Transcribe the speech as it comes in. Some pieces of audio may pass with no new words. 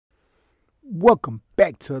Welcome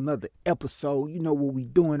back to another episode. You know what we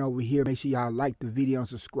doing over here. Make sure y'all like the video and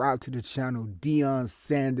subscribe to the channel. Deion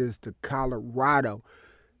Sanders to Colorado.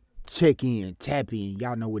 Check in, tap in.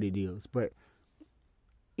 Y'all know what it is. But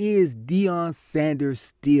is Deion Sanders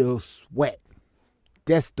still SWAC?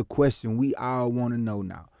 That's the question we all want to know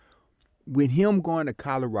now. With him going to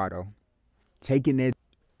Colorado, taking that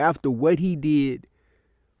after what he did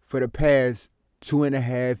for the past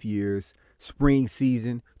 2.5 years, spring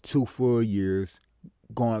season, 2 full years,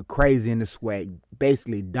 going crazy in the SWAC,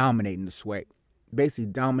 basically dominating the SWAC, basically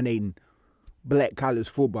dominating black college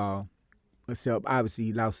football, except obviously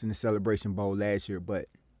he lost in the Celebration Bowl last year. But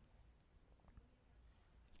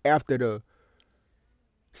after the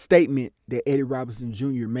statement that Eddie Robinson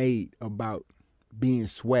Jr. made about being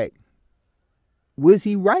SWAC, was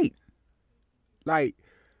he right? Like,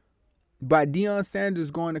 by Deion Sanders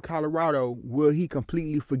going to Colorado, will he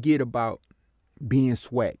completely forget about being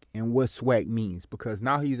SWAC and what SWAC means? Because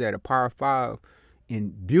now he's at a Power 5 in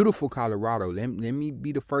beautiful Colorado. Let me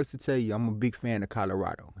be the first to tell you, I'm a big fan of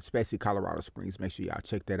Colorado, especially Colorado Springs. Make sure y'all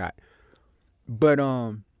check that out. But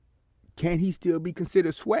can he still be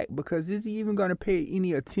considered SWAC? Because is he even going to pay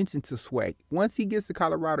any attention to SWAC? Once he gets to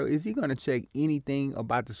Colorado, is he going to check anything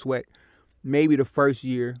about the SWAC? Maybe the first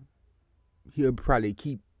year, he'll probably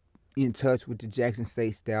keep in touch with the Jackson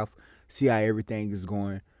State staff, see how everything is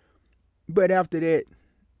going. But after that,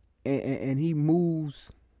 and he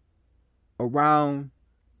moves around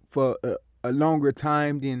for a longer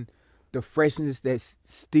time than the freshness that's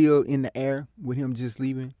still in the air with him just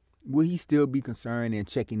leaving, will he still be concerned and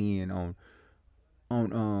checking in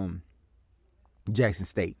on Jackson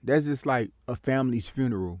State? That's just like a family's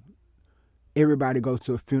funeral. Everybody goes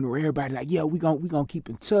to a funeral. Everybody like, yeah, we gonna keep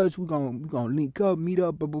in touch. We gonna link up, meet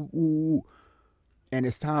up, blah, blah, blah. And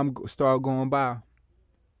as time start going by,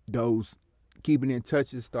 those keeping in touch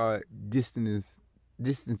start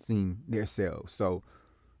distancing themselves. So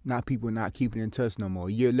now people not keeping in touch no more.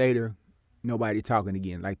 A year later, nobody talking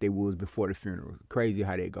again like they was before the funeral. Crazy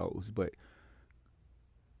how that goes. But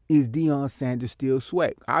is Deion Sanders still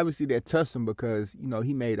SWAC? Obviously that touched him because, you know,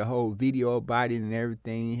 he made a whole video about it and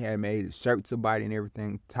everything. He had made shirts about it and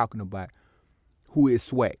everything, talking about who is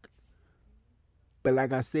SWAC. But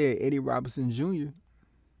like I said, Eddie Robinson Jr.,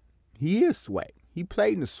 he is SWAC. He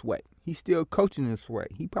played in the SWAC. He's still coaching in the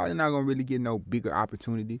SWAC. He probably not going to really get no bigger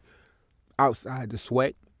opportunity outside the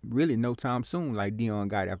SWAC, really no time soon, like Deion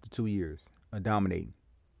got after 2 years of dominating.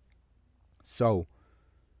 So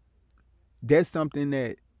that's something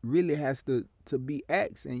that really has to be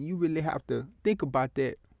asked, and you really have to think about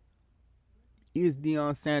that. Is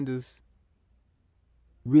Deion Sanders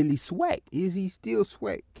really SWAC? Is he still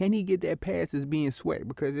SWAC? Can he get that pass as being SWAC?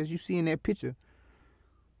 Because as you see in that picture,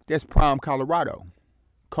 that's Prime Colorado.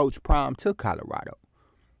 Coach Prime to Colorado.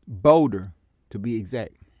 Boulder, to be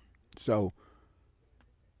exact. So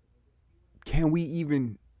can we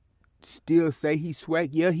even still say he's SWAC?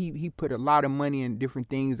 Yeah, he put a lot of money in different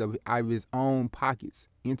things out of his own pockets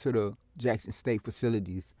into the Jackson State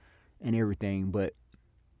facilities and everything, but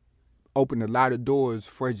opened a lot of doors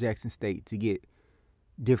for Jackson State to get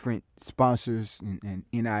different sponsors and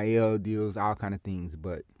NIL deals, all kind of things.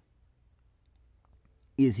 But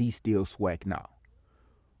is he still SWAC now?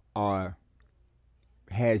 Or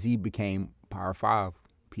has he became Power 5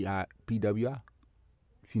 PWI?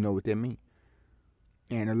 If you know what that means.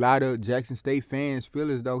 And a lot of Jackson State fans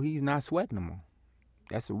feel as though he's not SWAC no more.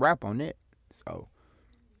 That's a wrap on that. So,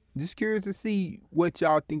 just curious to see what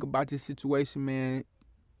y'all think about this situation, man.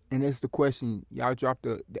 And that's the question. Y'all drop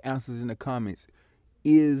the answers in the comments.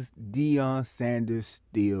 Is Deion Sanders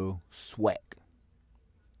still SWAC?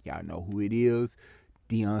 Y'all know who it is.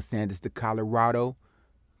 Deion Sanders to Colorado,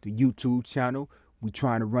 the YouTube channel. We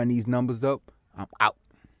trying to run these numbers up. I'm out.